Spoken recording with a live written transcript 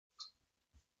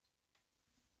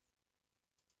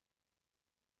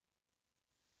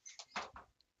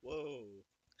Whoa.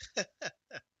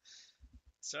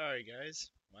 Sorry, guys.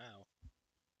 Wow.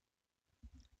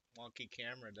 Wonky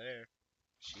camera there.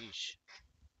 Sheesh.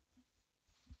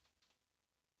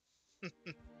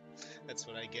 That's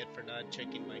what I get for not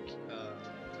checking my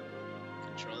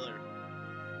controller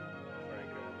before I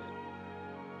grab it.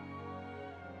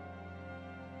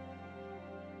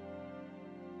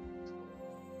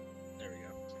 There we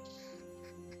go.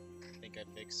 I think I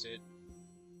fixed it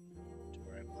to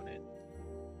where I want it.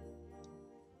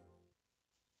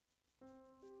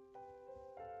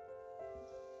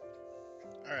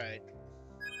 Alright.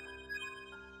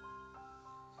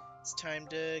 It's time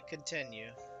to continue.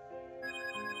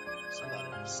 There's a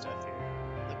lot of stuff here.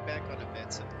 Look back on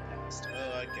events of the past.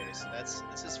 Oh, okay, so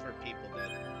this is for people that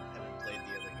haven't played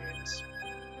the other games.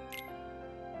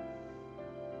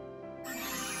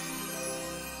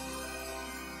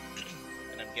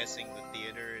 And I'm guessing the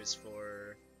theater is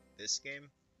for this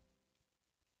game?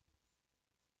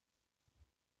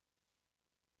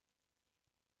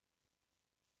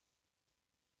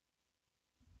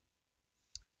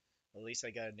 At least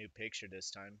I got a new picture this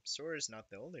time. Sora's not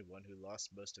the only one who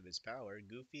lost most of his power.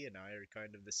 Goofy and I are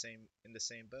kind of in the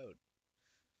same boat.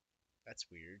 That's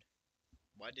weird.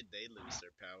 Why did they lose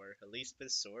their power? At least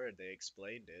with Sora they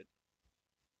explained it.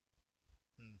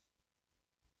 Hmm.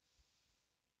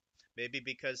 Maybe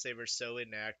because they were so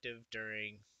inactive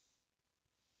during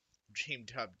Dream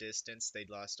Drop Distance, they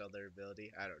lost all their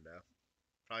ability. I don't know.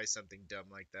 Probably something dumb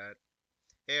like that.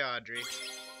 Hey Audrey.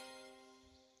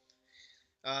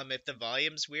 If the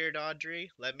volume's weird,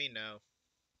 Audrey, let me know.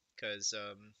 Cause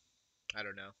I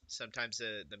don't know. Sometimes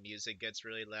the music gets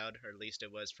really loud, or at least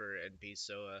it was for NP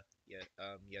Soa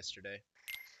yesterday.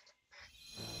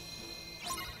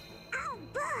 Oh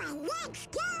boy, let's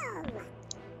go!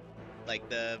 Like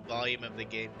the volume of the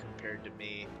game compared to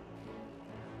me.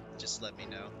 Just let me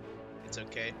know. It's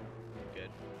okay. Good.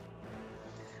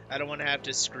 I don't want to have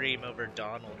to scream over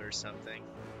Donald or something.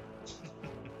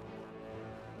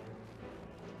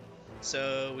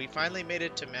 So we finally made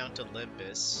it to Mount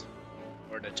Olympus.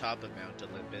 Or the top of Mount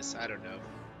Olympus. I don't know.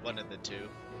 One of the two.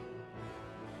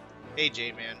 Hey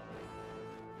J-Man.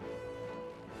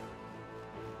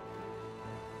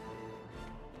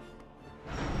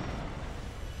 And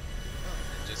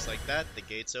just like that, the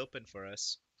gates open for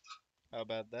us. How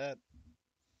about that?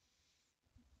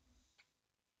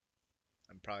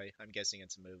 I'm guessing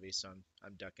it's a movie, so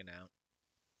I'm ducking out.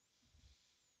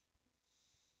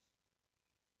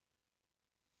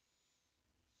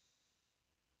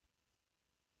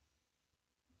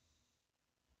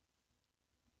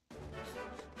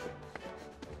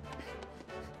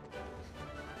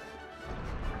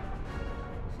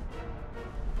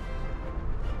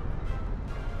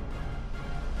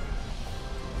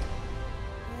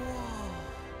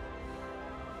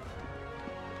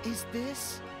 Is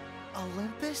this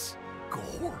Olympus?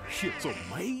 Gosh, it's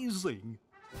amazing.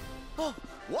 Oh,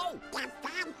 whoa!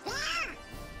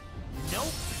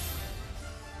 Nope.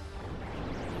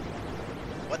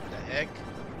 What the heck?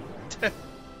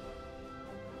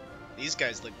 These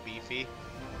guys look beefy.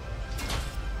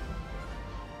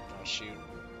 Oh shoot.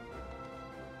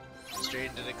 Straight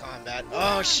into the combat.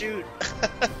 Oh shoot!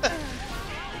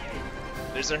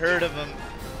 There's a herd of them.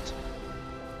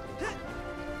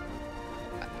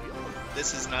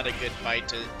 This is not a good fight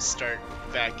to start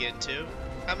back into.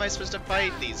 How am I supposed to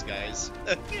fight these guys?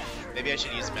 Maybe I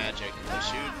should use magic. Oh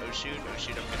shoot, oh shoot, oh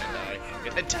shoot, I'm gonna die. I'm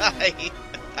gonna die.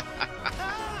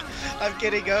 I'm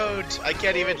getting owned. I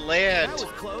can't even land.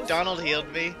 Donald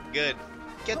healed me. Good.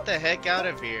 Get the heck out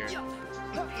of here.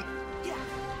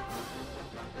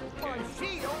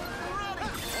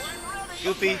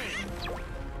 Goofy.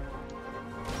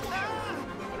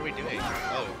 What are we doing?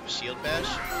 Oh, shield bash?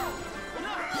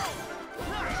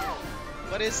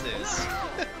 What is this?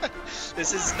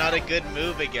 This is not a good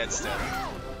move against him.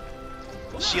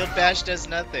 Shield bash does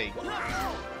nothing.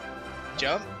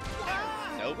 Jump?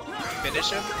 Nope. Finish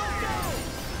him?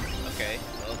 Okay,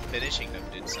 well, finishing them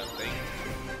did something.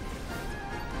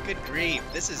 Good grief,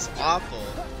 this is awful.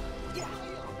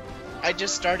 I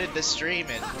just started the stream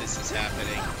and this is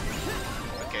happening.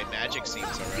 Okay, magic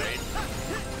seems alright.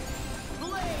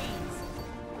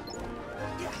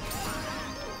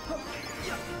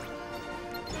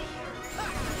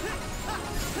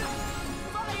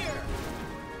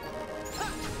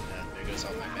 There goes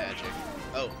all my magic.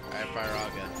 Oh, I have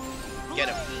Firaga. Get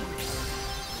him.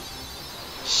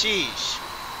 Sheesh.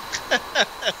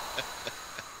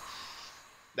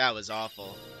 That was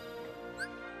awful.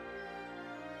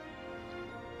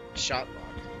 Shot lock.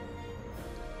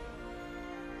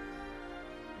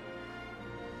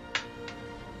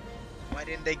 Why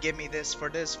didn't they give me this for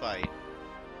this fight?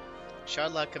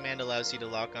 Shot lock command allows you to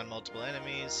lock on multiple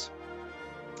enemies.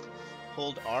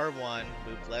 Hold R1,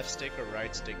 move left stick or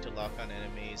right stick to lock on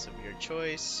enemies of your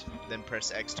choice. Then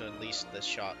press X to unleash the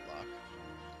shot lock.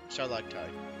 Shot lock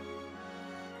type.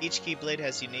 Each Keyblade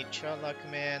has unique shot lock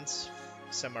commands.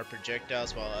 Some are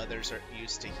projectiles while others are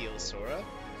used to heal Sora.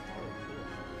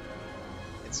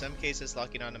 In some cases,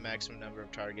 locking on a maximum number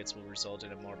of targets will result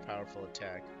in a more powerful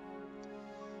attack.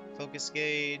 Focus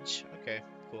gauge. Okay,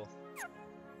 cool.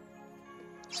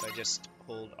 So I just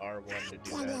hold R1 to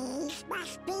do that. Enemies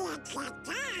must be at the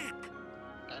top.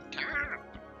 The top.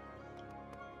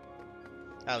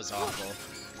 That was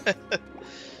awful.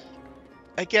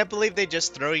 I can't believe they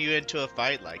just throw you into a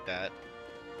fight like that.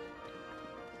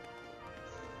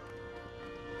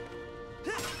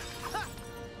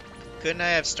 Couldn't I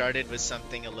have started with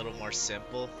something a little more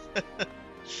simple?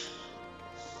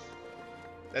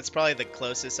 That's probably the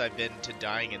closest I've been to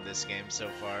dying in this game so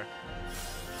far.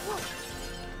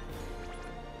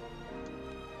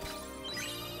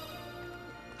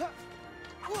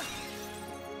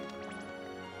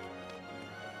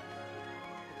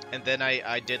 And then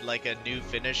I did like a new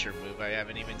finisher move I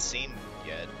haven't even seen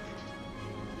yet.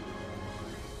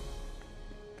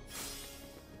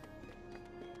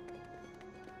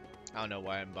 I don't know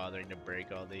why I'm bothering to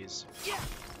break all these.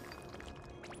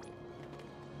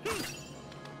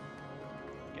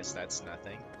 Guess that's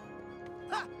nothing.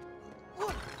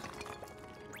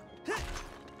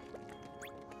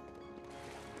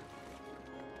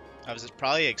 I was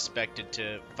probably expected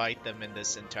to fight them in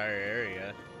this entire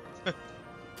area.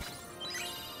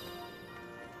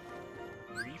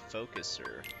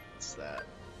 Refocuser. What's that?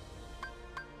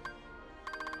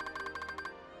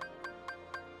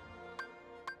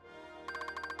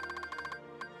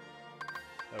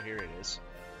 Oh, here it is.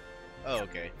 Oh,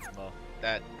 okay. Well,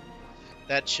 that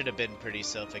should have been pretty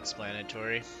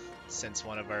self-explanatory, since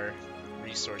one of our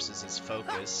resources is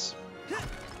focus. Look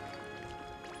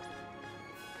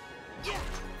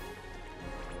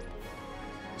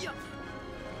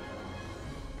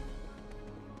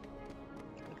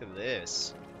at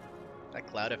this. That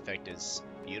cloud effect is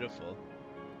beautiful.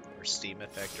 Or steam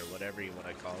effect, or whatever you want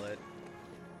to call it.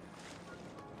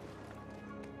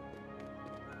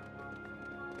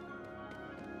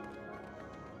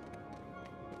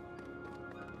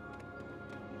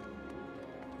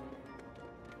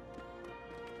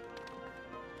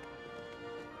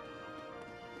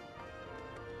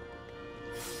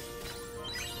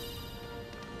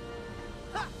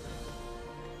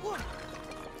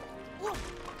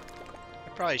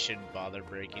 Probably shouldn't bother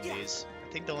breaking these.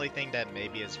 I think the only thing that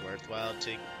maybe is worthwhile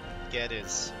to get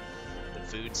is the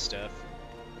food stuff.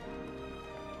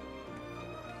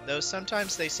 Though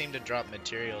sometimes they seem to drop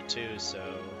material too, so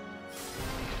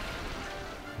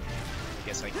I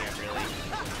guess I can't really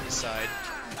decide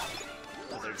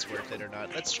whether it's worth it or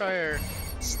not. Let's try our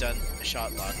stun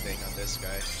shot lock thing on this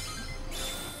guy.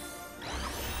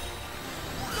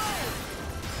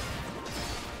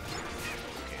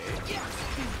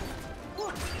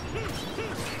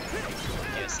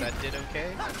 Guess that did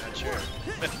okay? I'm not sure.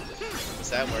 Was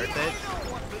that worth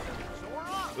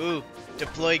it? Ooh,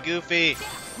 deploy Goofy!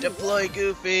 Deploy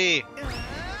Goofy!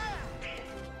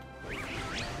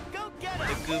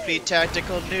 The Goofy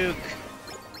tactical nuke!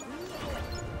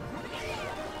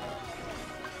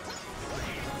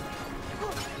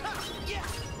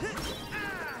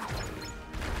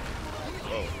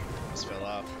 Whoa, just fell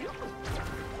off.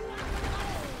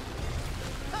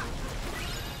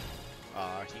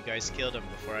 Aw, you guys killed him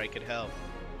before I could help.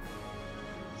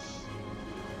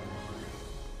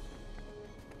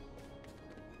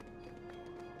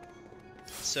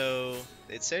 So,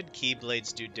 it said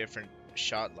Keyblades do different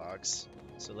shot locks.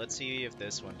 So let's see if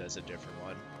this one does a different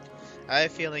one. I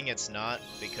have a feeling it's not,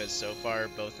 because so far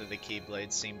both of the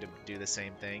Keyblades seem to do the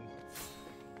same thing.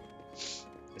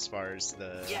 As far as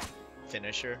the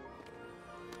finisher.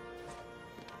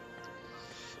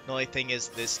 The only thing is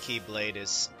this Keyblade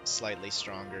is slightly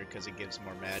stronger because it gives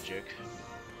more magic.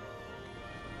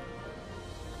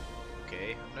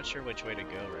 Okay, I'm not sure which way to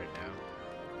go right now.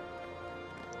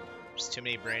 There's too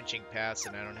many branching paths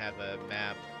and I don't have a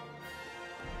map.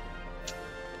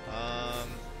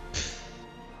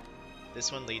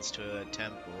 This one leads to a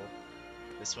temple.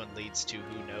 This one leads to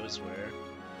who knows where.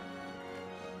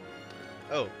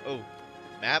 Oh,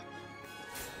 map?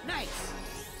 Nice.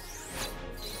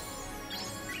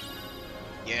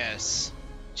 Yes,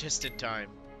 just in time.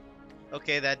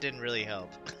 Okay, that didn't really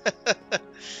help.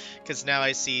 Because now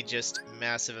I see just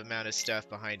massive amount of stuff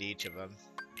behind each of them.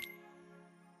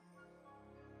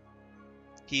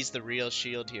 He's the real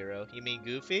shield hero. You mean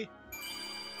Goofy?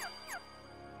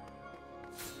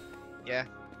 Yeah.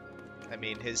 I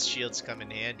mean, his shields come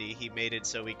in handy. He made it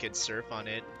so we could surf on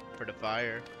it for the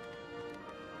fire.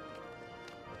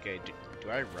 Okay, do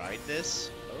I ride this?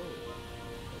 Oh,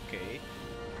 okay.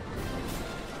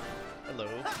 Hello.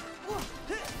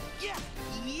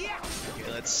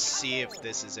 Okay, let's see if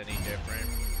this is any different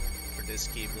for this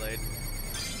Keyblade.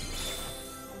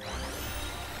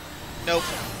 Nope.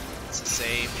 It's the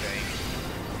same thing.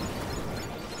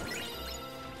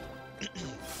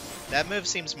 That move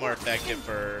seems more effective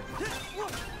for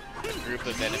a group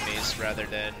of enemies rather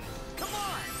than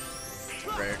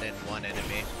one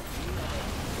enemy.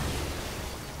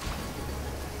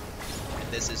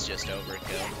 And this is just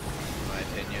overkill, in my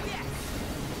opinion.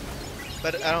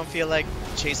 But I don't feel like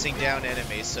chasing down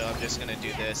enemies, so I'm just gonna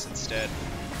do this instead.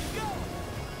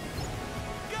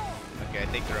 Okay, I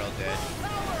think they're all dead.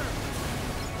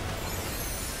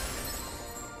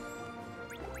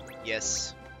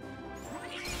 Yes.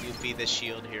 You be the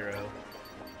shield hero.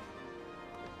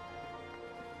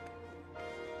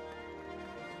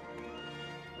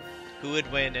 Who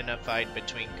would win in a fight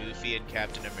between Goofy and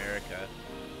Captain America?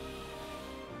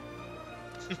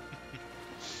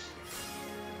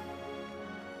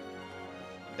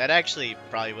 That actually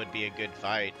probably would be a good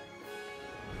fight.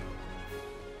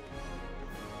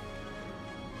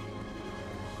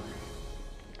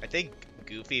 I think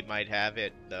Goofy might have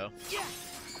it though,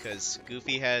 because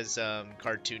Goofy has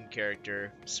cartoon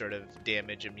character sort of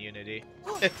damage immunity.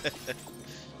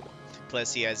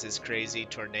 Plus he has his crazy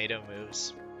tornado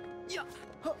moves.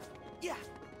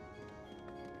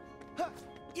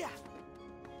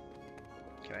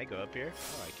 Can I go up here?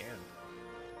 Oh, I can.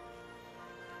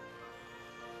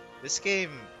 This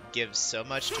game gives so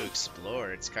much to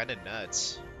explore, it's kind of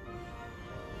nuts.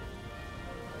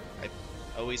 I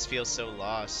always feel so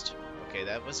lost. Okay,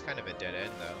 that was kind of a dead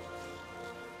end though.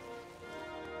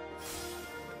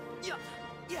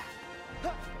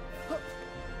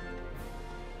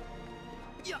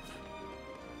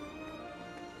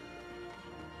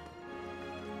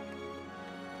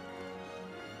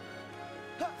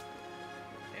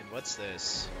 And what's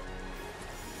this?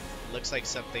 Looks like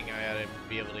something I ought to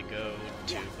be able to go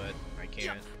to, but I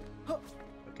can't.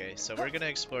 Okay, so we're gonna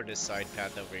explore this side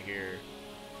path over here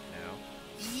now.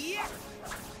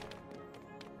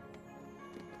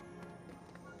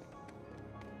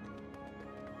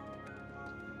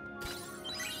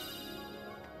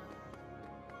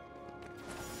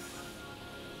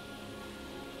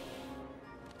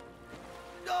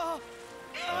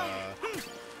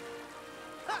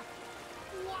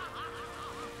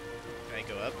 Can I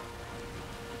go up?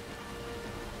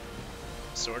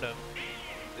 Sort of.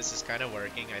 This is kind of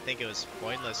working. I think it was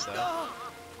pointless though.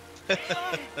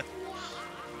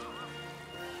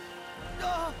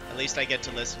 At least I get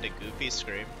to listen to Goofy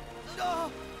scream.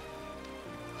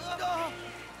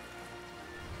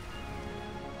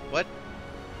 What?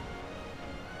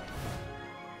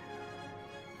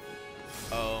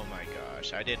 Oh my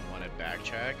gosh, I didn't want to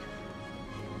backtrack.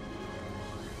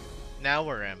 Now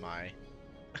where am I?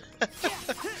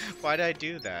 Why'd I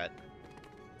do that?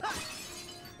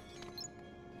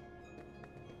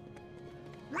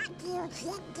 What do you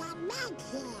think I make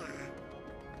here?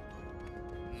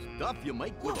 Stuff you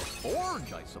make with a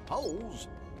forge, I suppose.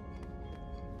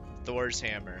 Thor's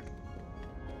hammer.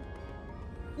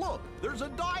 Look, there's a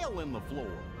dial in the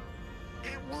floor.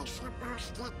 Are we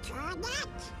supposed to turn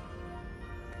it?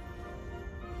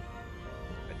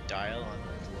 A dial on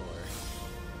the floor.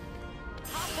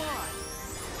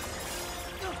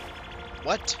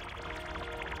 What?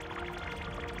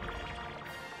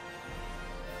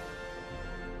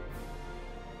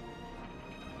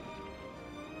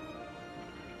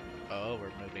 Oh,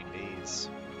 we're moving these.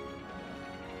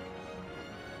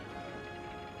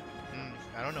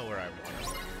 I don't know where I want them.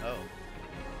 Oh.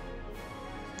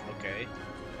 Okay.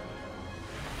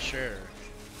 Sure.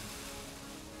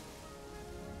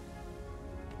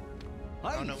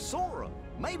 Hey, no. Sora,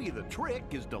 maybe the trick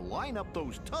is to line up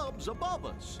those tubs above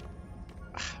us.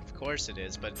 Of course it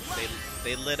is, but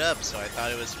they lit up, so I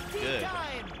thought it was good.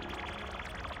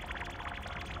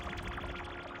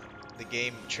 The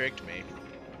game tricked me.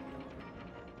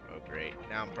 Oh great,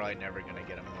 now I'm probably never gonna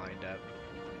get them lined up.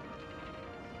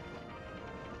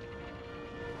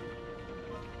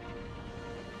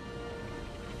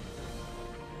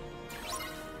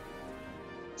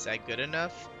 Is that good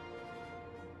enough?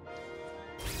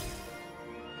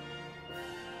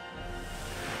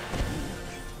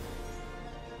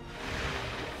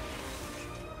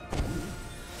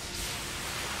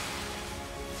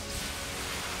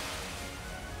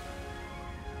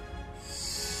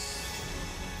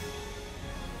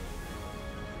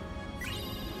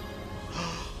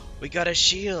 We got a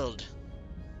shield!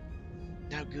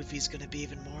 Now Goofy's gonna be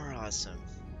even more awesome.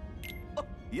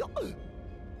 Yeah.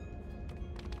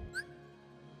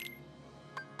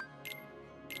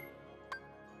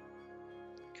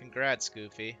 Congrats,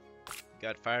 Goofy. You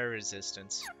got fire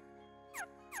resistance.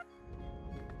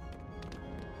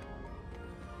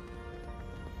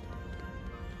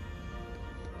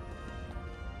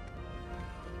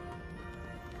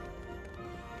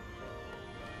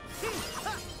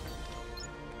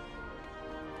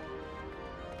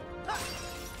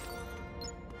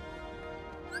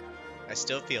 I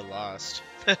still feel lost,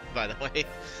 by the way.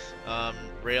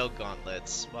 Rail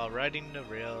gauntlets. While riding the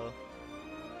rail,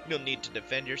 you'll need to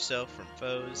defend yourself from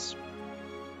foes.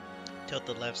 Tilt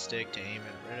the left stick to aim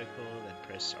at vertical, then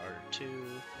press R2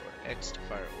 or X to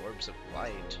fire orbs of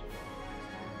light.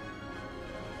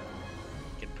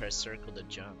 You can press circle to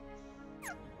jump.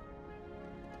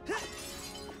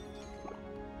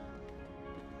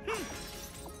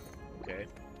 Okay.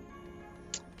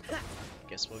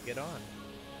 Guess we'll get on.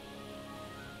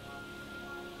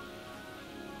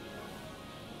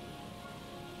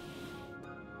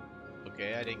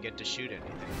 Okay, I didn't get to shoot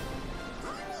anything.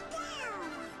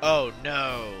 Oh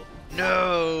no!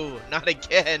 No! Not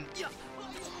again!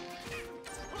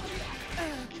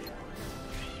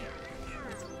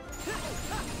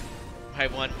 My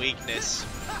one weakness.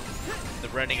 The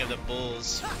running of the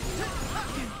bulls.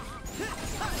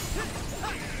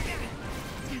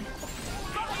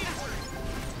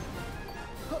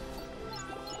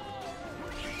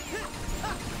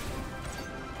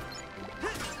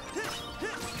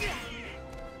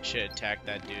 Should attack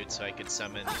that dude so I could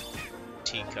summon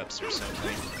teacups or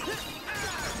something.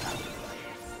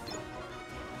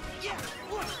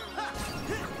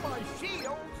 My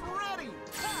shield's ready.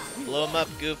 Blow him up,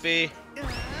 Goofy. Go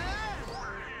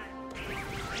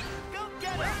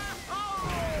get it.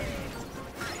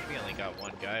 We only got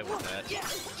one guy with that.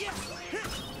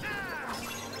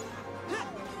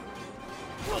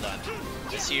 Hold on.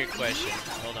 I see your question.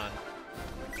 Hold on.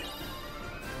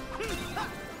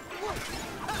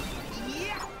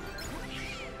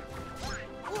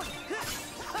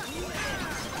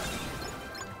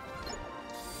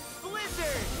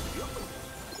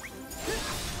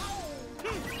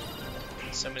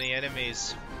 So many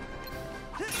enemies.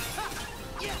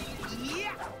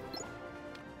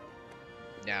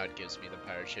 Now it gives me the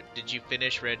pirate ship. Did you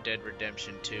finish Red Dead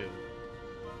Redemption 2?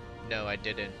 No, I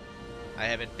didn't. I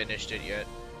haven't finished it yet.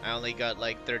 I only got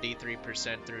like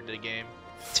 33% through the game.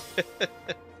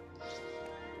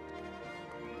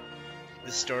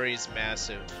 The story's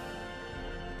massive.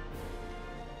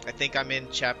 I think I'm in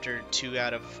chapter 2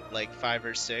 out of like 5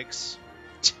 or 6.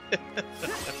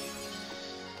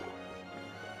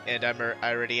 And I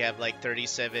already have like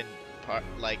 37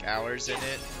 hours in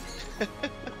it.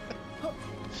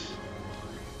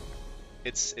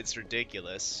 It's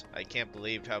ridiculous. I can't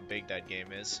believe how big that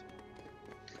game is.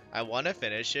 I want to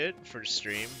finish it for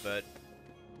stream, but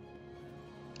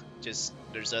just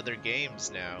there's other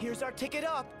games now. Here's our ticket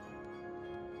up.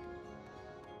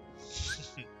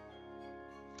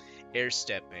 Air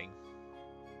stepping.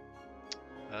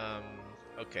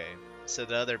 Okay. So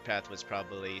the other path was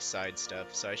probably side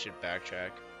stuff, so I should backtrack.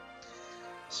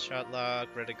 Shot lock,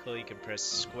 reticle, you can press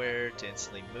square to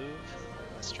instantly move.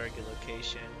 Let's target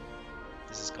location.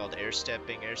 This is called air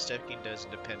stepping. Air stepping doesn't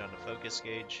depend on the focus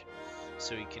gauge,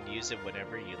 so you can use it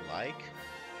whenever you like.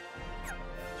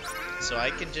 So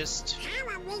I can just... How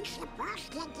are we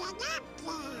supposed to get up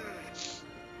there?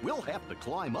 We'll have to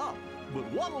climb up, but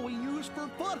what'll we use for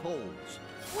footholds?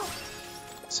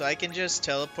 So I can just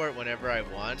teleport whenever I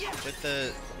want with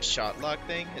the shot lock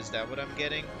thing? Is that what I'm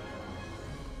getting?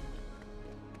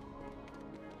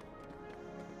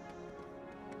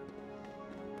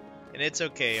 And it's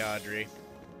okay, Audrey.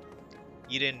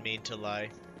 You didn't mean to lie.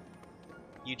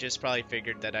 You just probably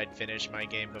figured that I'd finish my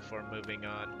game before moving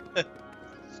on.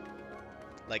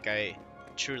 Like I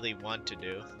truly want to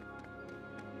do.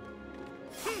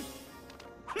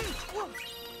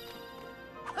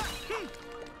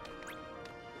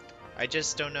 I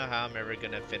just don't know how I'm ever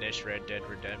gonna finish Red Dead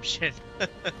Redemption.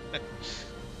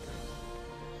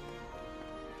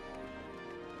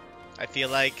 I feel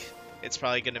like it's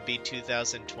probably gonna be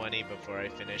 2020 before I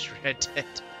finish Red Dead.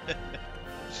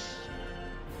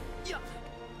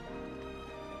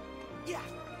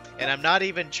 And I'm not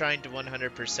even trying to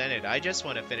 100% it, I just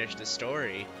want to finish the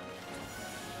story.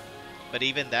 But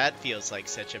even that feels like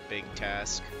such a big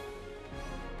task.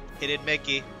 Hidden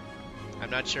Mickey. I'm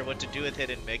not sure what to do with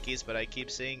hidden Mickeys, but I keep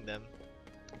seeing them.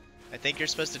 I think you're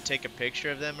supposed to take a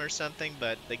picture of them or something,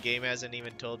 but the game hasn't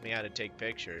even told me how to take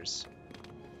pictures.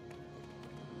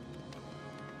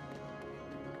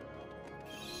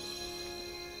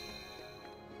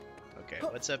 Okay,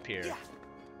 what's up here?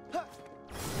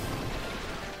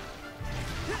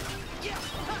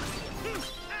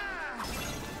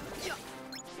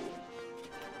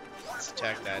 Let's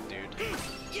attack that dude.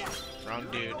 Wrong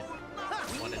dude.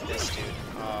 Wanted this dude.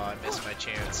 Oh, I missed my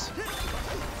chance.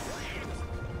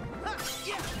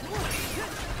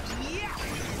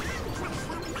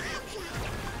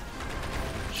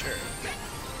 Sure.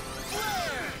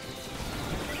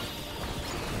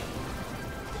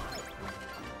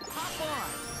 Hop on.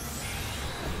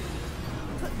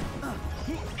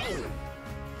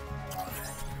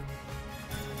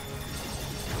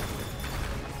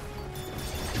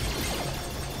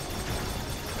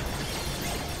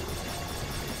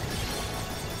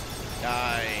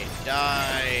 Die!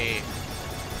 Die!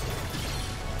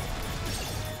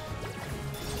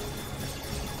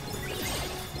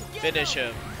 Finish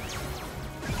him.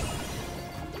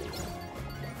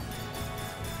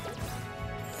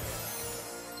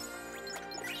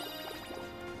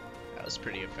 That was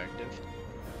pretty effective.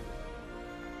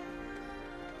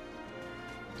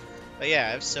 But yeah,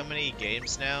 I have so many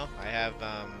games now. I have,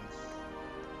 what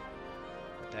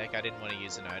the heck, I didn't want to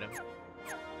use an item.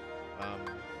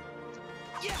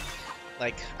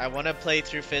 Like, I want to play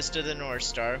through Fist of the North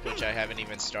Star, which I haven't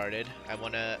even started.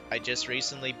 I just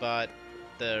recently bought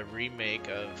the remake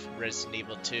of Resident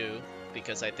Evil 2,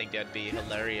 because I think that'd be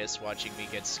hilarious watching me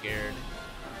get scared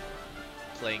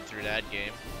playing through that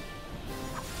game.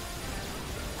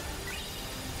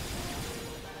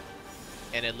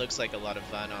 And it looks like a lot of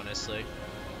fun, honestly.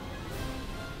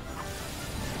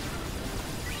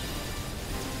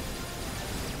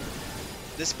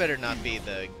 This better not be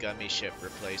the gummy ship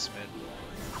replacement.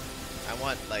 I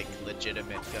want, like,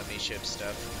 legitimate gummy ship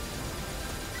stuff.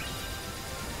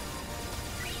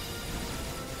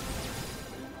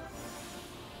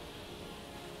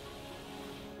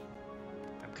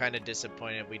 I'm kind of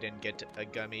disappointed we didn't get a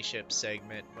gummy ship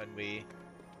segment when we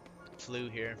flew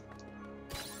here.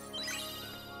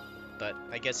 But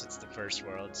I guess it's the first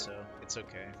world, so it's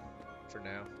okay for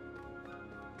now.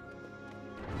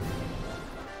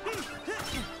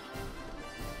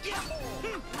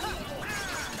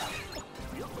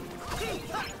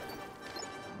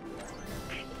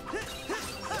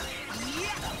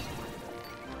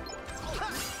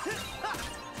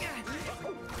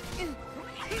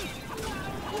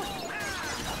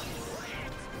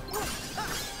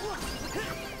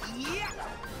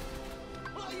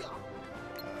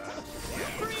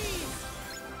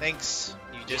 Thanks.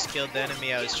 You just killed the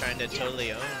enemy I was trying to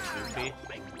totally own, Goofy.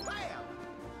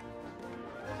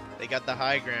 They got the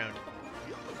high ground.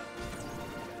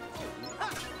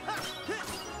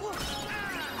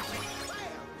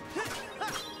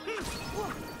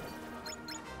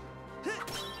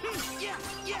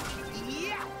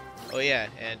 Oh yeah,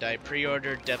 and I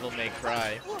pre-ordered Devil May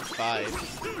Cry 5.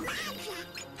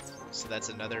 So that's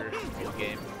another cool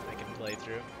game I can play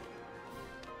through.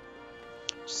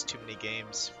 Just too many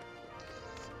games.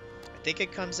 I think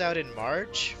it comes out in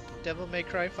March, Devil May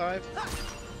Cry 5.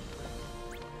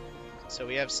 So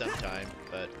we have some time,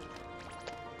 but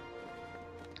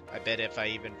I bet if I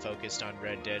even focused on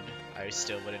Red Dead, I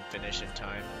still wouldn't finish in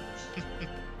time. And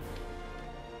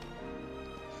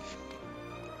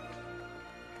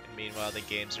meanwhile, the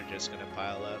games are just gonna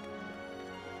pile up.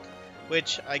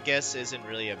 Which I guess isn't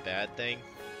really a bad thing.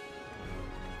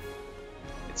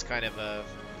 It's kind of a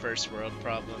first world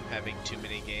problem having too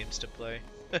many games to play.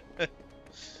 The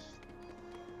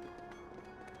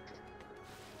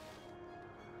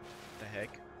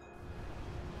heck?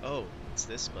 Oh, it's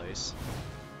this place.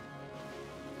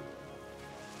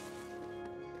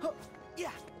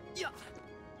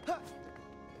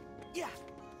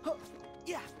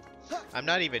 I'm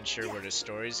not even sure where the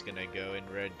story's gonna go in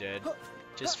Red Dead.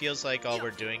 Just feels like all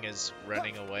we're doing is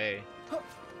running away.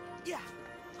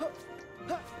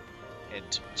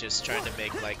 And just trying to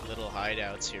make like little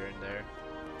hideouts here and there.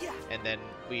 And then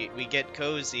we get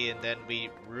cozy and then we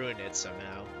ruin it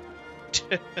somehow.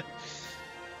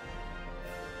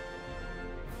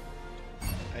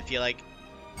 I feel like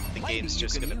the game's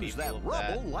just gonna be full of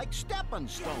that. Like stepping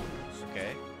stones.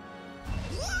 Okay.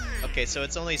 Okay, so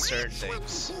it's only certain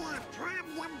things.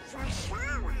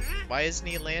 Why isn't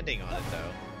he landing on it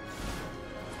though?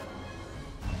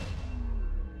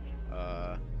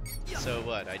 So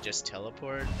what? I just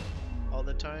teleport all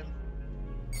the time?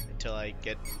 Until I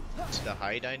get to the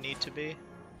height I need to be?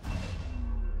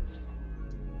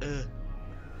 Ugh.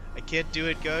 I can't do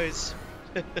it, guys.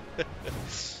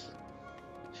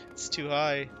 It's too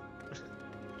high.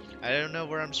 I don't know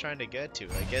where I'm trying to get to.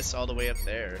 I guess all the way up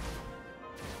there.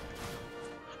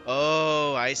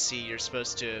 Oh, I see. You're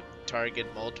supposed to target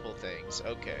multiple things.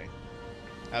 Okay.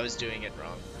 I was doing it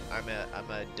wrong. I'm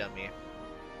a dummy.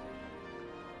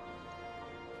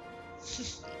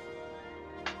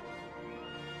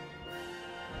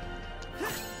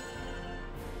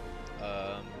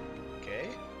 Okay.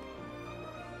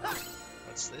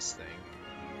 What's this thing?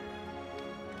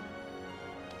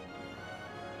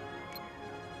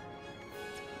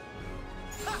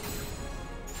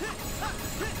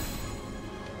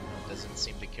 Doesn't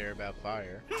seem to care about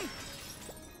fire.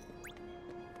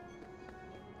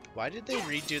 Why did they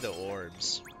redo the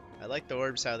orbs? I like the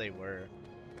orbs how they were.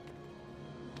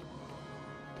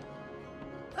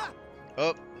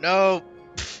 Oh, no!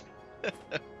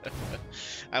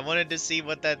 I wanted to see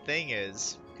what that thing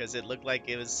is, because it looked like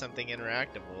it was something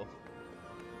interactable.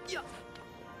 Okay,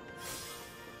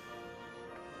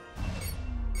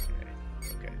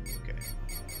 okay.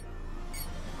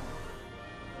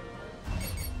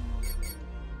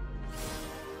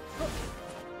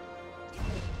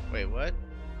 Wait, what?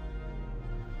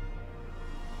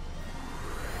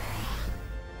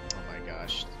 Oh my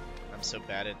gosh. I'm so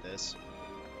bad at this.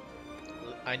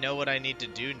 I know what I need to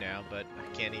do now, but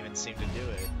I can't even seem to do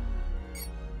it.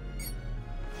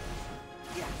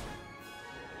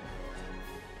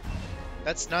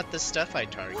 That's not the stuff I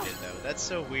targeted, though. That's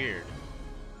so weird.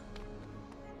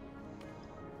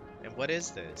 And what is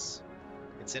this?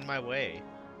 It's in my way.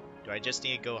 Do I just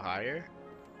need to go higher?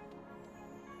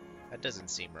 That doesn't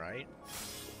seem right.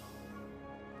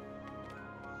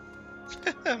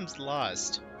 I'm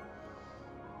lost.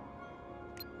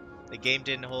 The game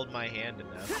didn't hold my hand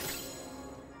enough.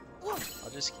 I'll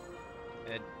just...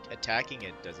 attacking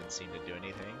it doesn't seem to do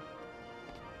anything.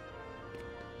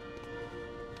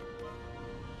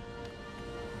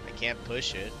 I can't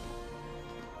push it.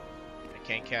 I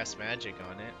can't cast magic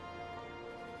on it.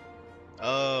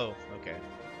 Oh, okay.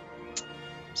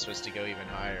 I'm supposed to go even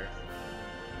higher.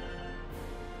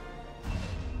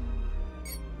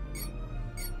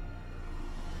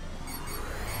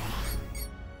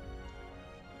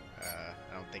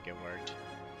 I don't think it worked.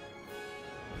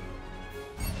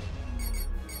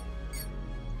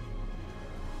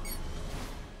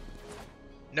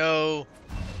 No!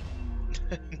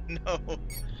 No!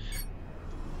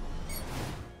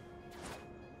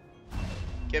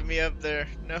 Get me up there!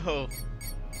 No!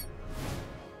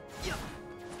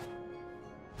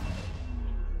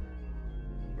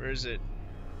 Where is it?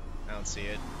 I don't see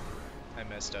it. I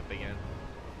messed up again.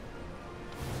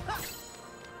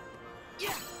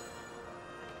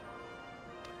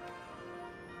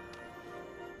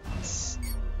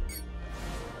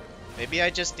 Maybe I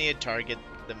just need to target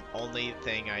the only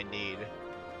thing I need.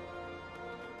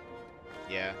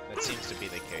 Yeah, that seems to be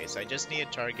the case. I just need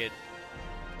to target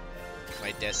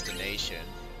my destination.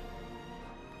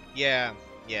 Yeah.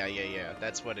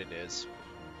 That's what it is.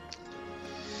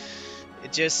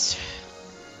 It just...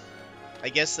 I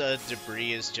guess the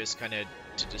debris is just kind of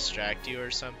to distract you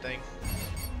or something.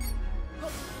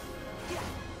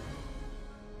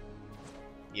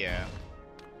 Yeah.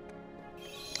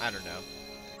 I don't know.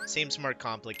 Seems more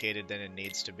complicated than it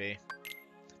needs to be.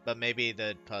 But maybe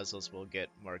the puzzles will get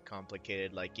more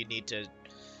complicated, like you need to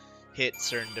hit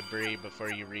certain debris before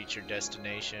you reach your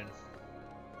destination.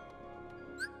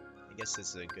 I guess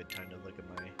this is a good time to look at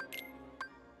my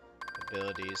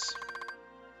abilities.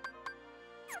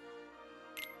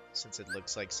 Since it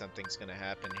looks like something's gonna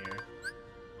happen here.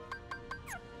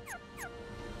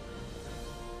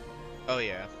 Oh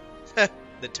yeah.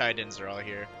 The Titans are all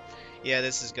here. Yeah,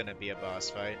 this is gonna be a boss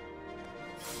fight.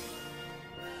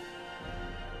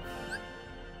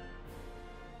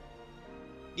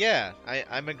 Yeah,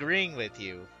 I'm agreeing with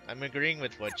you. I'm agreeing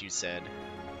with what you said.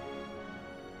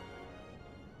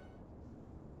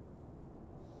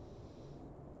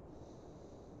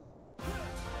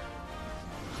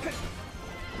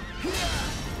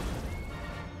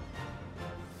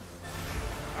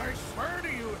 I swear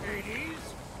to you,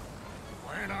 Hades,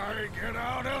 when I get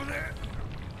out of it...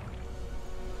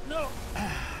 No,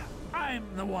 I'm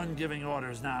the one giving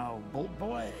orders now, Bolt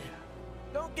Boy.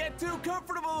 Don't get too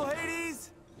comfortable,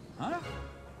 Hades! Huh?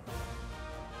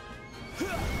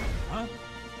 Huh?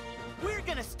 We're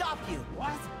gonna stop you!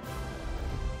 What?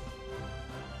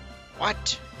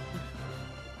 What?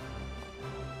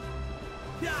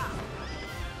 Yeah!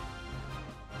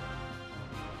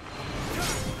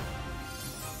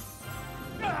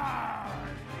 Ah!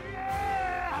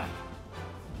 Yeah!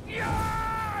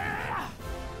 Yeah!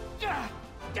 Yeah!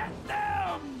 Get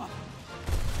them!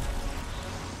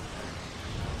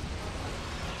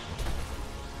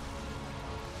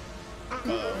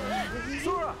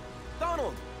 Sora!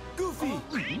 Donald!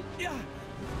 Goofy! Yeah!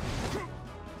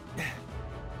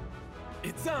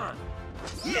 It's on!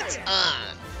 It's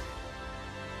on!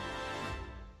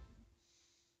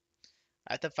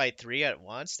 have to fight 3 at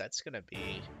once? That's gonna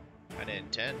be kinda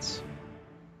intense.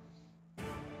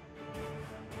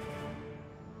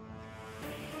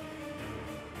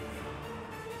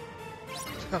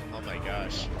 Oh my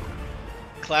gosh.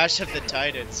 Clash of the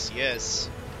Titans, yes.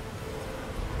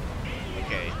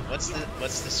 Okay, what's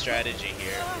the strategy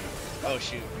here? Oh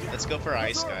shoot, let's go for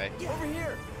Ice Guy. Over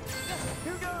here.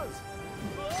 Here goes.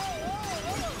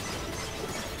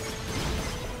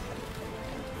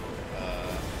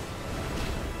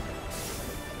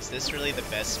 Is this really the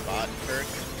best spot perk?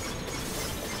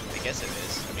 I guess it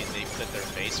is. I mean, they put their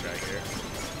face right here.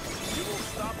 You will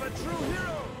stop a true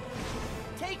hero.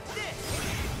 Take this.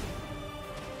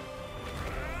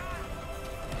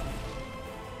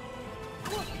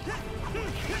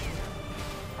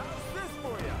 How's this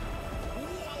for you?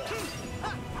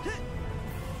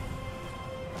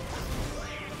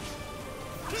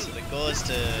 So the goal is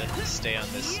to stay on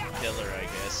this pillar, I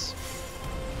guess.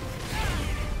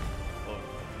 Oh.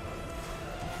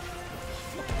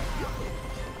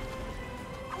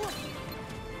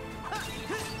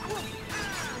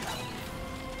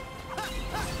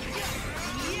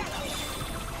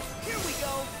 Here we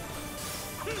go.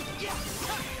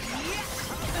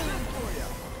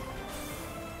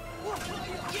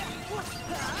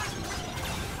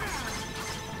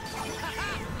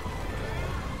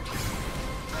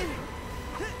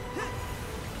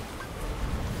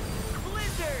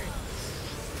 Blizzard.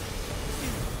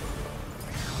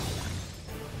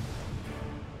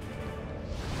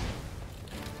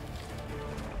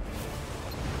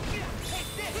 Take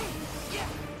this.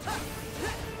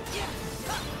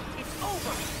 It's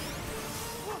over.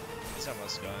 He's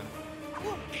almost gone.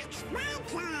 It's my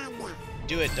turn.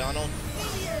 Do it, Donald.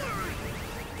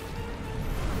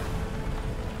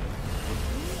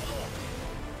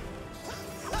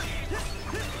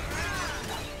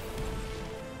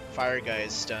 Fire guy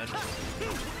is stunned.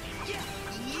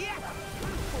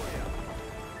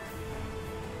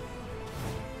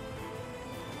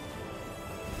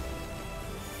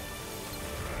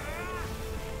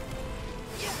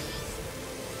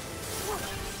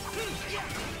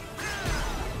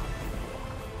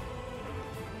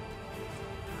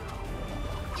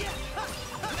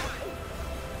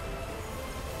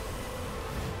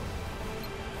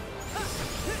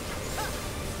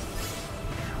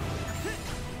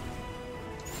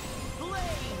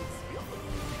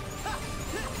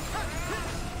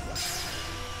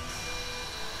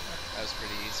 That was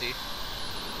pretty easy.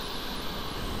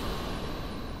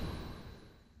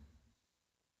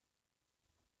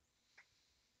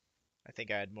 I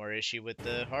think I had more issue with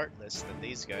the Heartless than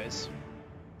these guys.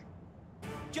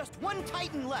 Just one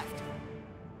Titan left.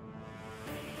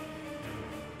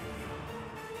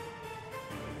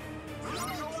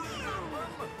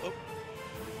 Oh.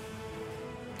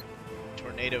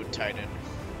 Tornado Titan.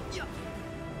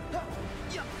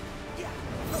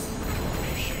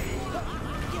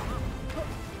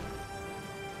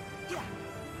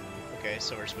 Okay,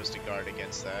 so we're supposed to guard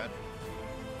against that.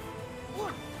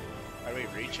 How do we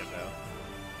reach him though?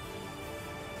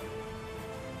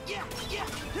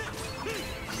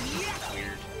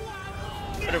 Weird.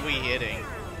 What are we hitting?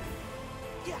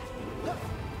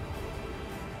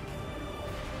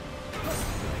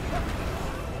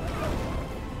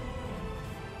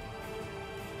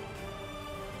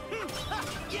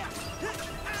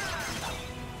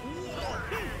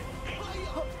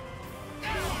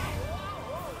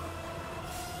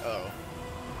 Oh.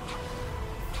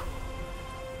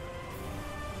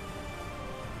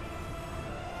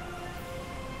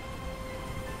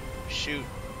 Shoot.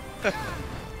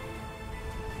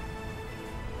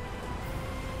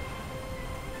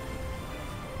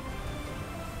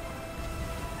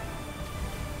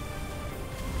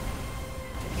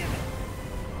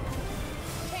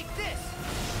 Take this.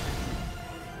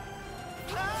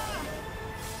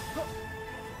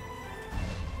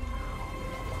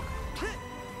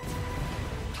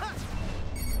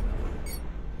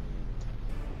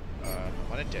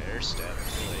 Wanted to air step,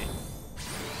 really.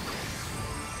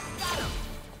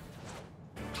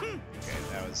 Okay,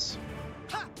 that was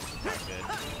not good.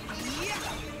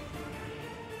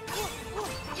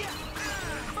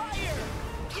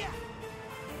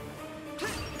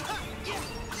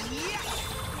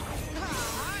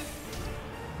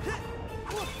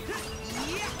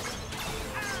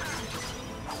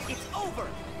 It's over.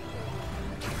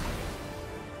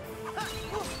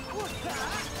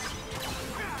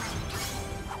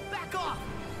 Back off.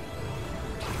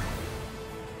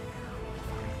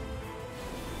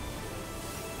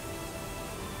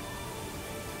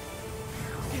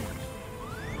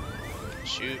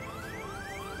 Shoot.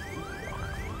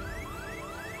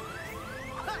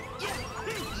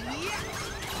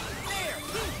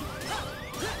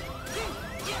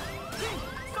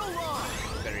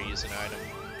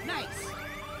 Nice.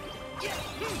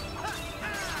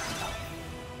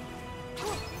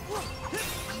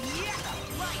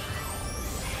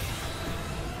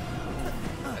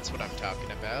 That's what I'm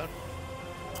talking about.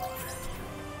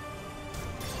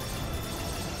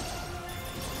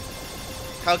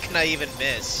 How can I even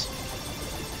miss?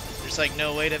 There's like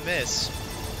no way to miss.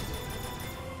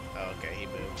 Oh, okay, he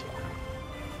moved.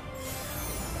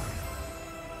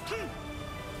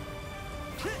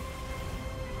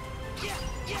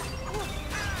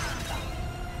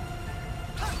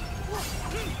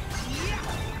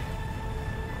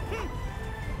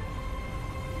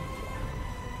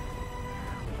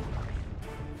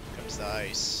 Comes the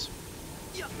ice.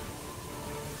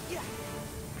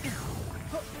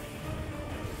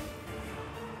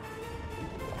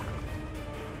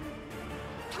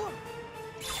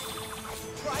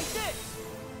 Try this!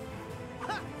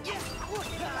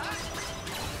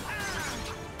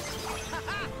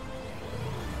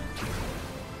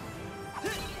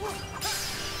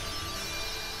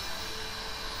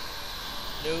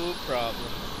 No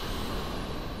problem.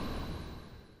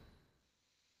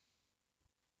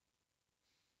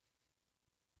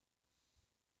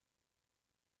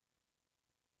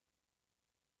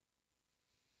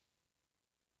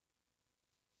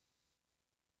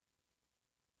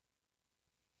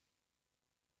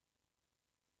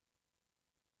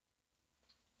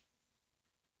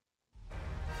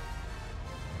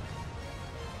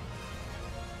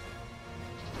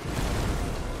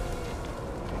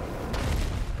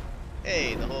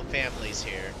 Hey, the whole family's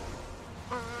here.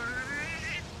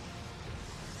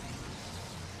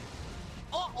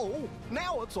 Uh-oh,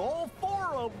 now it's all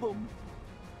 4 of them.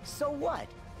 So what?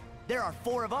 There are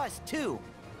 4 of us, too.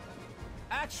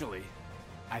 Actually,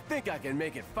 I think I can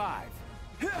make it 5.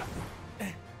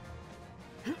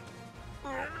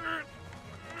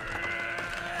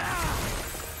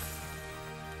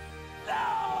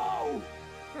 No!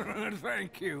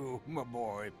 Thank you, my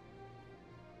boy.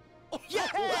 Yeah!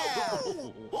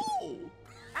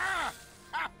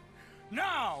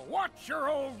 Now, watch your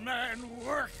old man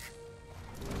work.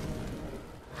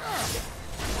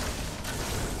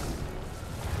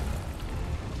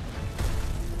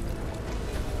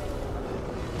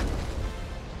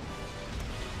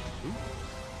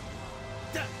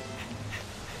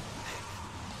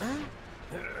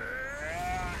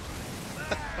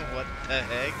 What the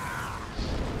heck?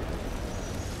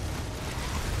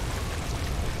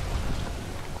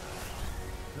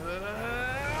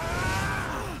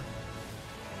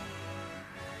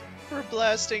 We're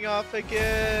blasting off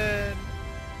again.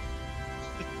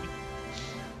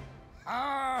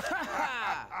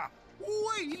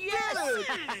 We did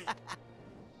it!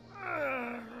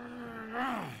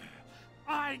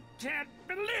 I can't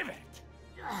believe it!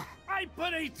 I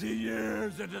put 18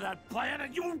 years into that plan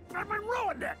and you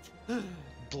ruined it!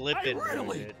 Blippin' I really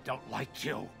ruined it. don't like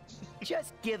you.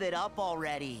 Just give it up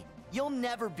already. You'll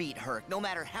never beat Herc, no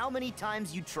matter how many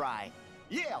times you try.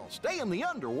 Yeah, stay in the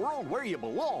underworld where you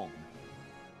belong.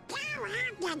 You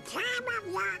have the time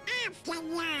of your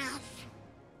afterlife.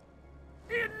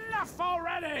 Enough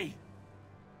already!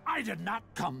 I did not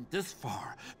come this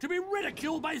far to be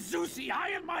ridiculed by Zeusy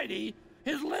High and Mighty,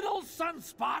 his little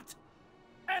sunspot,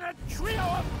 and a trio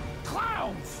of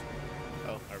clowns!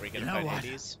 Oh, are we gonna You know fight what?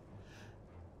 Hades?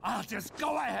 I'll just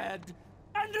go ahead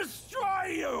and destroy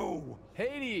you!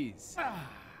 Hades!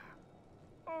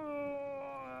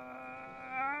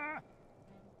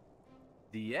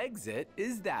 The exit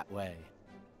is that way.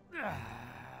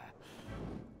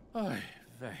 Oy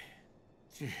vey.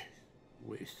 Jeez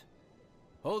whiz.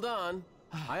 Hold on.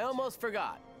 I almost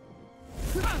forgot.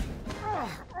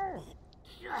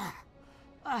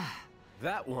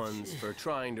 That one's for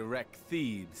trying to wreck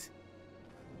Thebes.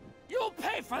 You'll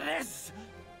pay for this!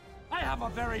 I have a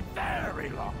very, very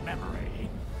long memory.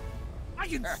 I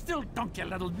can still dunk your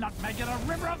little nutmeg in a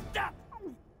river of death!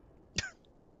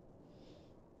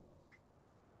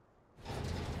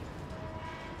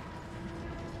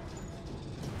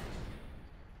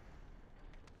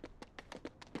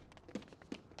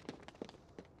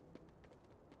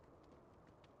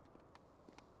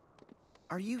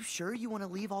 Are you sure you want to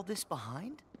leave all this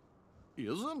behind?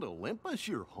 Isn't Olympus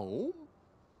your home?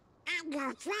 And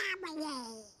your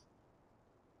family.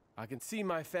 I can see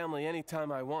my family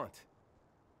anytime I want.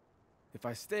 If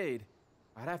I stayed,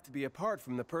 I'd have to be apart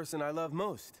from the person I love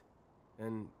most.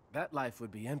 And that life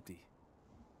would be empty.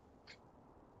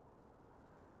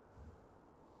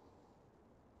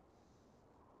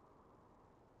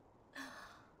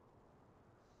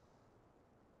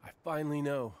 I finally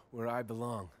know where I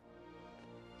belong.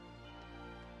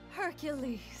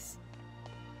 Hercules.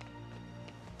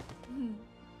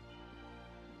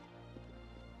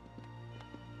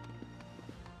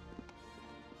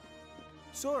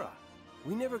 Sora,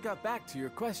 we never got back to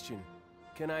your question.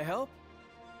 Can I help?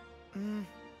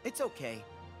 It's okay.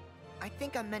 I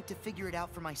think I'm meant to figure it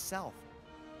out for myself.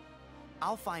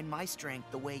 I'll find my strength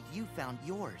the way you found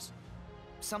yours.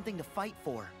 Something to fight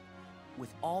for,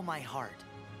 with all my heart.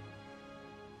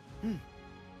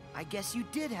 I guess you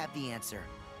did have the answer.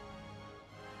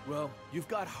 Well, you've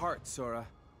got heart, Sora.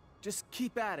 Just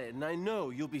keep at it, and I know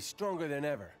you'll be stronger than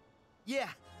ever. Yeah,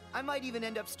 I might even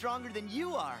end up stronger than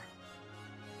you are.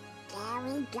 There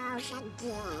he goes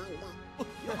again.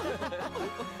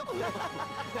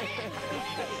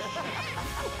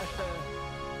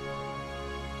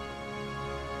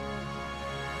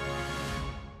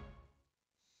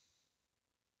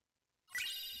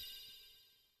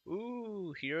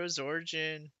 Ooh, Hero's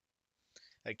Origin.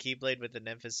 A Keyblade with an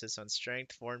emphasis on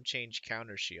strength, form change,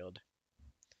 counter shield.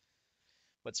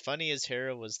 What's funny is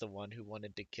Hera was the one who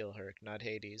wanted to kill Herc, not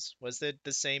Hades. Was it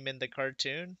the same in the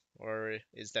cartoon? Or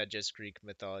is that just Greek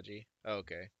mythology? Oh,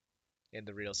 okay. In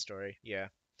the real story, yeah.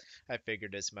 I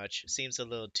figured as much. Seems a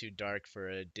little too dark for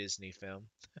a Disney film.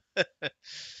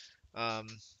 I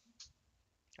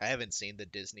haven't seen the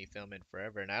Disney film in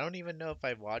forever, and I don't even know if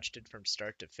I've watched it from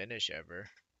start to finish ever.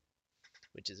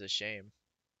 Which is a shame.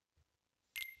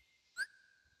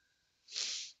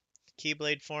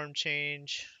 Keyblade form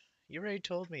change. You already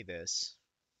told me this.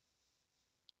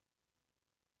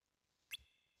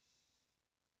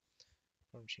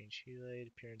 Form change Keyblade.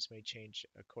 Appearance may change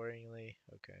accordingly.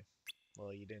 Okay.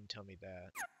 Well, you didn't tell me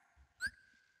that.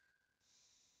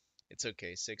 It's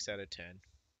okay. 6 out of 10.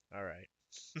 Alright.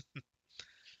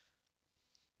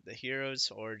 The Hero's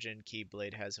Origin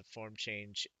Keyblade has a form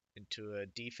change into a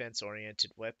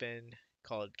defense-oriented weapon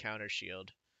called Counter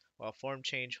Shield. While form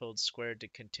change holds square to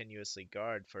continuously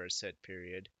guard for a set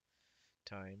period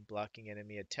time, blocking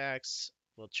enemy attacks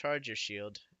will charge your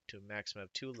shield to a maximum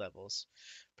of 2 levels.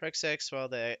 Press X while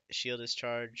the shield is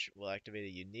charged will activate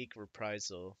a unique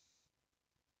reprisal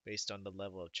based on the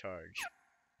level of charge.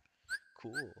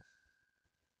 Cool.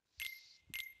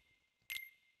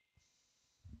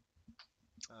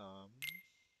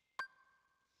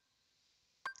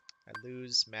 I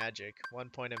lose magic. 1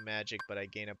 point of magic, but I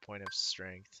gain a point of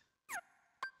strength.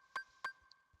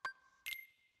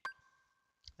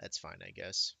 That's fine, I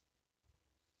guess.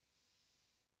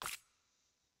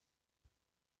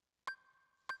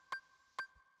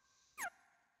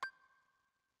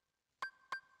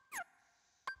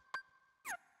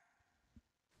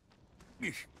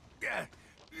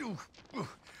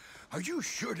 Are you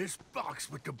sure this box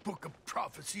with the Book of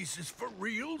Prophecies is for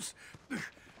reals?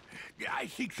 I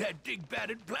think that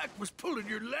Dig-Bat in Black was pulling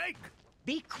your leg.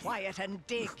 Be quiet and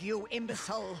dig, you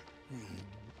imbecile.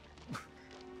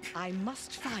 I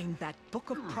must find that Book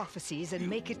of Prophecies and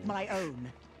make it my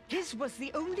own. His was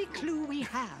the only clue we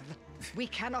have. We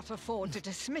cannot afford to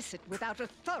dismiss it without a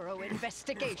thorough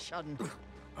investigation.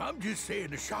 I'm just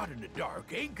saying a shot in the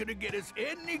dark ain't gonna get us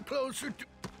any closer to...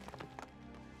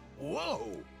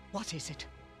 Whoa! What is it?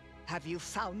 Have you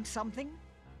found something?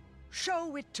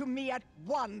 Show it to me at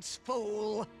once,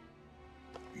 fool!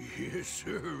 Yes,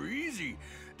 sir, easy.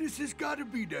 This has gotta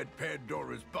be that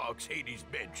Pandora's box Hades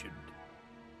mentioned.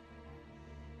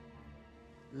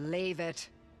 Leave it.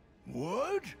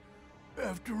 What?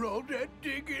 After all that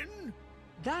digging?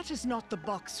 That is not the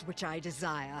box which I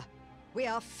desire. We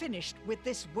are finished with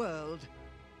this world.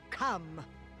 Come.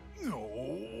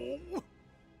 No.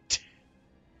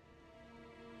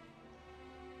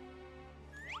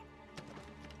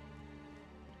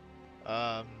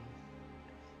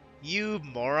 You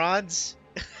morons.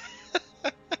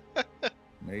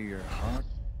 May your heart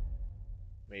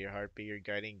be your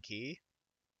guiding key.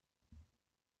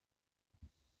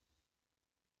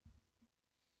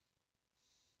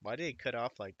 Why did it cut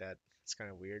off like that? It's kind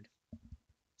of weird.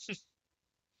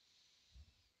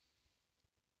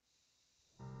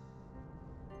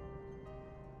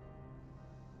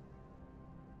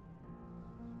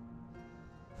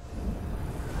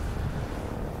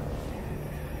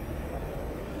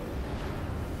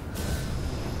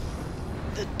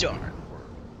 The Dark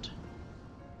World.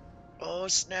 Oh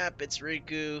snap, it's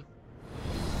Riku.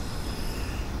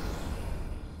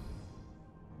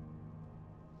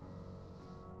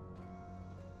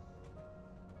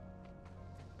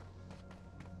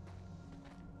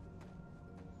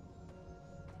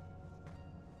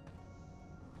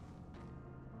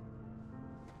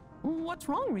 What's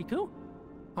wrong, Riku?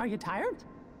 Are you tired?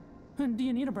 Do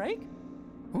you need a break?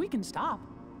 We can stop.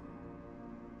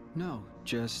 No,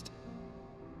 just...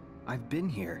 I've been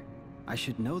here. I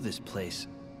should know this place.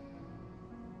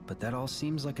 But that all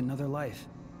seems like another life.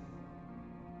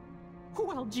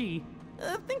 Well, gee,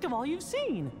 think of all you've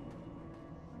seen.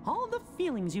 all the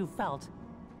feelings you felt.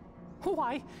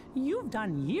 Why, you've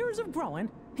done years of growing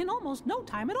in almost no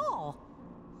time at all.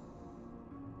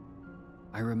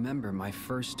 I remember my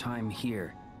first time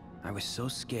here. I was so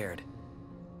scared.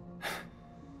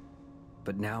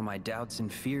 But now my doubts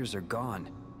and fears are gone.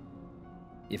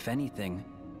 If anything,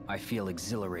 I feel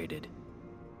exhilarated.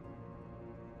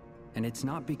 And it's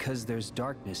not because there's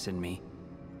darkness in me.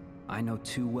 I know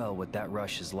too well what that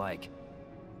rush is like.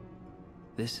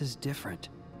 This is different.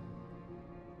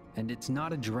 And it's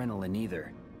not adrenaline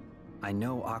either. I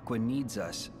know Aqua needs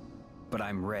us, but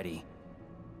I'm ready.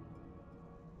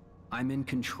 I'm in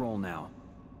control now.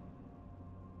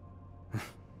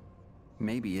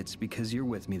 Maybe it's because you're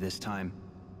with me this time.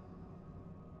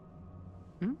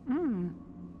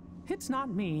 It's not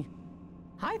me.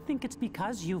 I think it's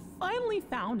because you finally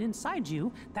found inside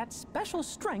you that special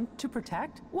strength to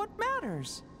protect what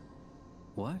matters.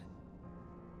 What?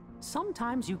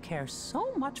 Sometimes you care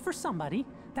so much for somebody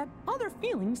that other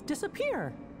feelings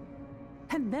disappear.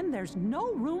 And then there's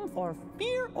no room for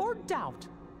fear or doubt.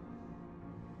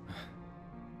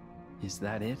 Is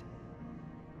that it?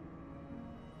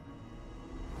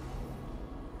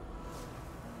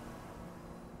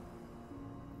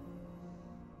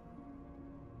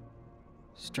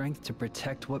 Strength to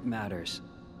protect what matters.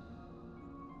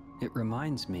 It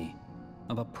reminds me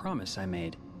of a promise I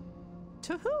made.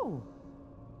 To who?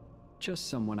 Just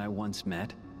someone I once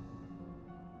met.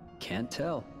 Can't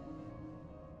tell.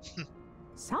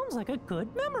 Sounds like a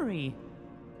good memory.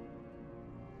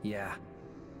 Yeah.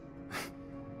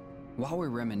 While we're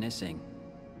reminiscing,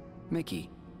 Mickey,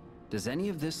 does any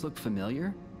of this look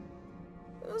familiar?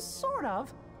 Sort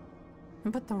of.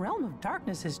 But the realm of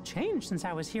darkness has changed since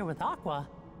I was here with Aqua.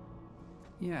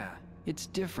 Yeah, it's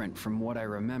different from what I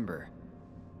remember.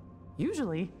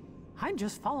 Usually, I'd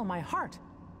just follow my heart,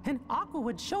 and Aqua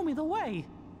would show me the way.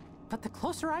 But the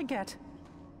closer I get,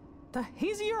 the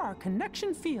hazier our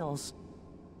connection feels.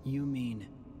 You mean?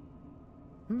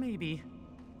 Maybe,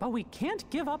 but we can't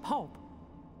give up hope.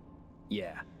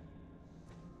 Yeah.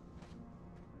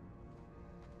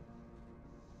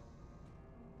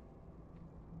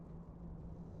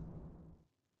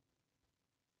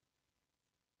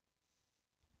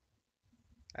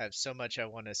 I have so much I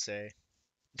want to say,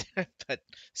 but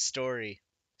story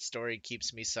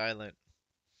keeps me silent.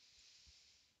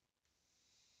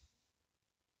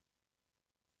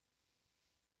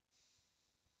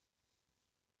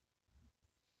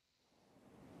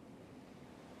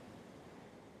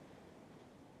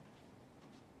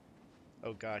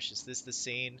 Oh gosh, is this the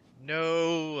scene?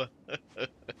 No!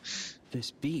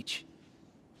 This beach.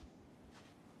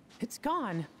 It's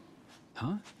gone.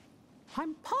 Huh?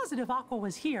 I'm positive Aqua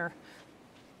was here.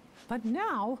 But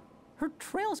now, her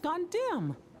trail's gone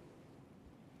dim.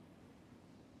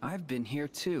 I've been here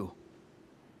too.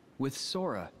 With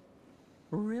Sora.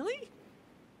 Really?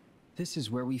 This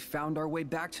is where we found our way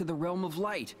back to the Realm of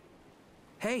Light.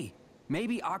 Hey,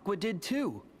 maybe Aqua did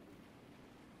too.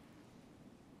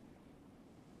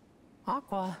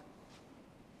 Aqua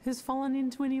has fallen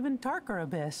into an even darker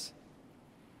abyss.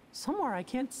 Somewhere I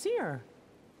can't see her.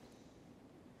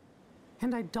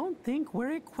 And I don't think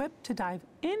we're equipped to dive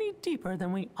any deeper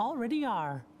than we already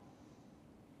are.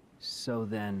 So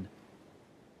then...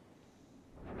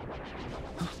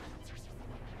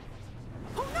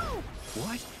 Oh no!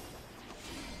 What?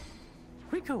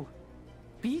 Riku,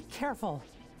 be careful.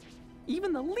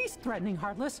 Even the least threatening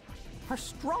Heartless are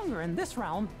stronger in this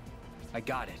realm. I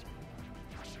got it.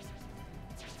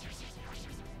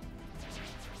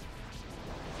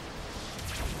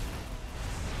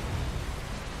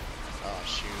 Oh,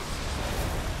 shoot.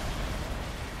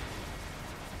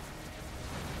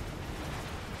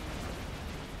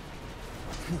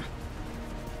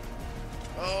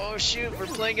 Oh, shoot, we're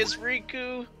playing as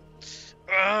Riku.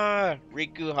 Ah,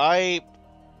 Riku hype.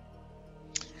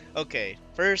 Okay,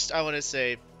 first I want to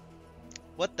say,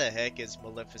 what the heck is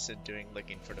Maleficent doing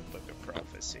looking for the Book of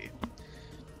Prophecy?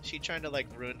 Is she trying to, like,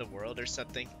 ruin the world or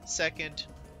something? Second,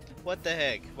 what the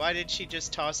heck? Why did she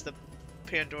just toss the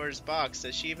Pandora's box?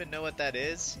 Does she even know what that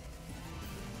is?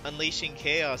 Unleashing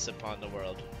chaos upon the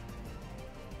world.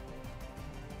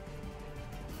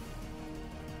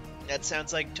 That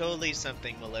sounds like totally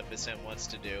something Maleficent wants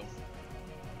to do.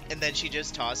 And then she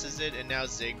just tosses it and now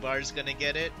Xigbar's gonna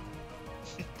get it?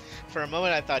 For a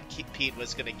moment I thought Pete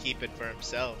was gonna keep it for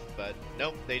himself, but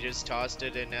nope, they just tossed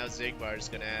it and now Xigbar's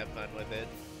gonna have fun with it.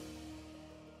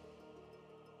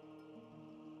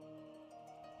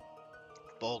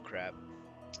 Bullcrap.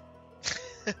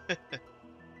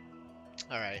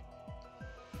 Alright.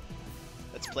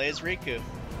 Let's play as Riku.